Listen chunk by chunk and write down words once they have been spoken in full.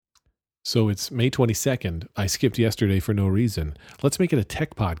So it's May 22nd. I skipped yesterday for no reason. Let's make it a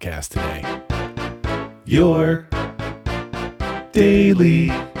tech podcast today. Your Daily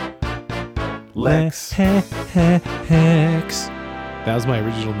Lex. That was my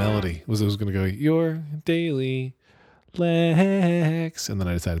original melody. I was going to go, Your Daily Lex. And then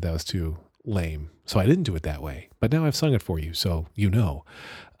I decided that was too lame. So I didn't do it that way. But now I've sung it for you, so you know.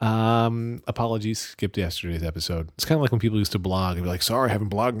 Apologies, skipped yesterday's episode. It's kind of like when people used to blog and be like, sorry, I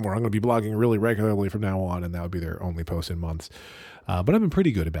haven't blogged more. I'm going to be blogging really regularly from now on. And that would be their only post in months. But I've been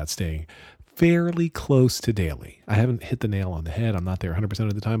pretty good about staying fairly close to daily. I haven't hit the nail on the head. I'm not there 100%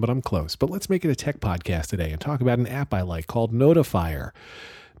 of the time, but I'm close. But let's make it a tech podcast today and talk about an app I like called Notifier.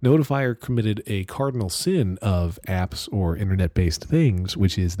 Notifier committed a cardinal sin of apps or internet-based things,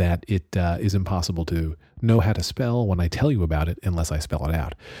 which is that it is impossible to know how to spell when I tell you about it unless I spell it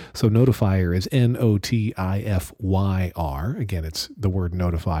out. So Notifier is Notifyr. Again, it's the word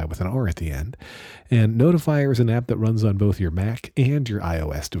notify with an R at the end. And Notifier is an app that runs on both your Mac and your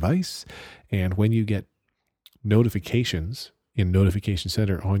iOS device. And when you get notifications in Notification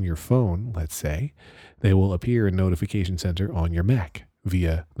Center on your phone, let's say, they will appear in Notification Center on your Mac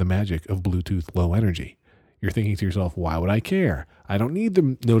via the magic of Bluetooth Low Energy. You're thinking to yourself, why would I care? I don't need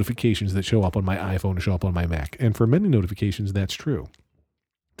the notifications that show up on my iPhone to show up on my Mac. And for many notifications, that's true.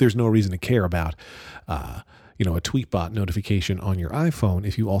 There's no reason to care about, a Tweetbot notification on your iPhone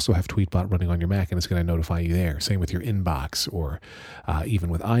if you also have Tweetbot running on your Mac and it's going to notify you there. Same with your inbox or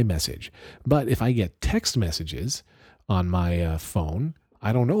even with iMessage. But if I get text messages on my phone,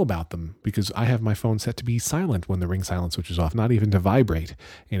 I don't know about them because I have my phone set to be silent when the ring silent switches off, not even to vibrate.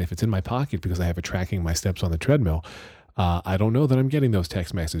 And if it's in my pocket because I have it tracking my steps on the treadmill, I don't know that I'm getting those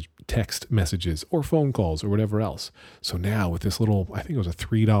text messages or phone calls or whatever else. So now with this little, I think it was a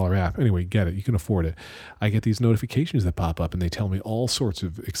 $3 app. Anyway, get it. You can afford it. I get these notifications that pop up and they tell me all sorts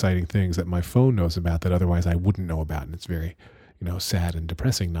of exciting things that my phone knows about that otherwise I wouldn't know about. And it's very sad and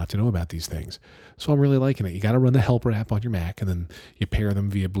depressing not to know about these things. So I'm really liking it. You got to run the Helper app on your Mac and then you pair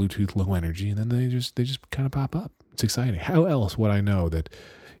them via Bluetooth Low Energy and then they just kind of pop up. It's exciting. How else would I know that,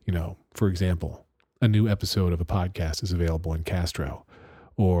 for example, a new episode of a podcast is available in Castro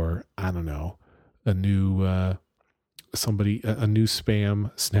or I don't know, a new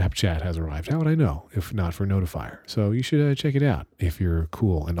spam Snapchat has arrived. How would I know if not for Notifier? So you should check it out if you're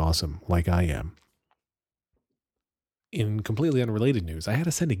cool and awesome like I am. In completely unrelated news, I had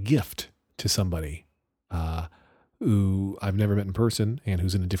to send a gift to somebody who I've never met in person and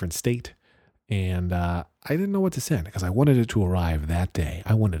who's in a different state. And I didn't know what to send because I wanted it to arrive that day.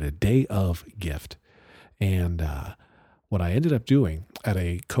 I wanted a day of gift. And what I ended up doing at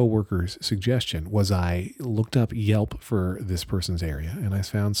a coworker's suggestion was I looked up Yelp for this person's area and I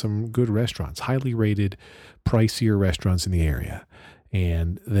found some good restaurants, highly rated, pricier restaurants in the area.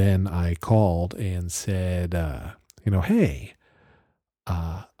 And then I called and said, hey,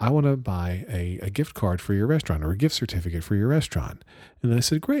 I want to buy a gift card for your restaurant or a gift certificate for your restaurant. And then I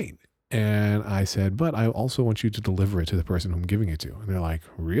said, great. And I said, but I also want you to deliver it to the person who I'm giving it to. And they're like,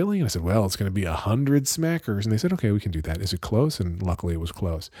 really? And I said, well, it's going to be 100 smackers. And they said, okay, we can do that. Is it close? And luckily it was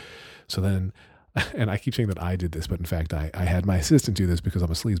close. So then, and I keep saying that I did this, but in fact, I had my assistant do this because I'm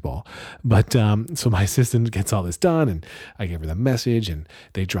a sleazeball. But so my assistant gets all this done and I gave her the message and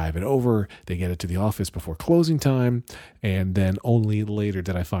they drive it over. They get it to the office before closing time. And then only later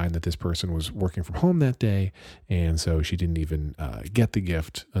did I find that this person was working from home that day. And so she didn't even get the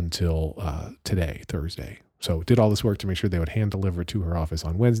gift until today, Thursday. So did all this work to make sure they would hand deliver it to her office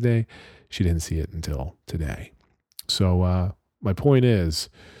on Wednesday. She didn't see it until today. So my point is,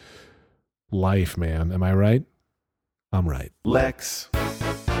 life, man. Am I right? I'm right. Lex.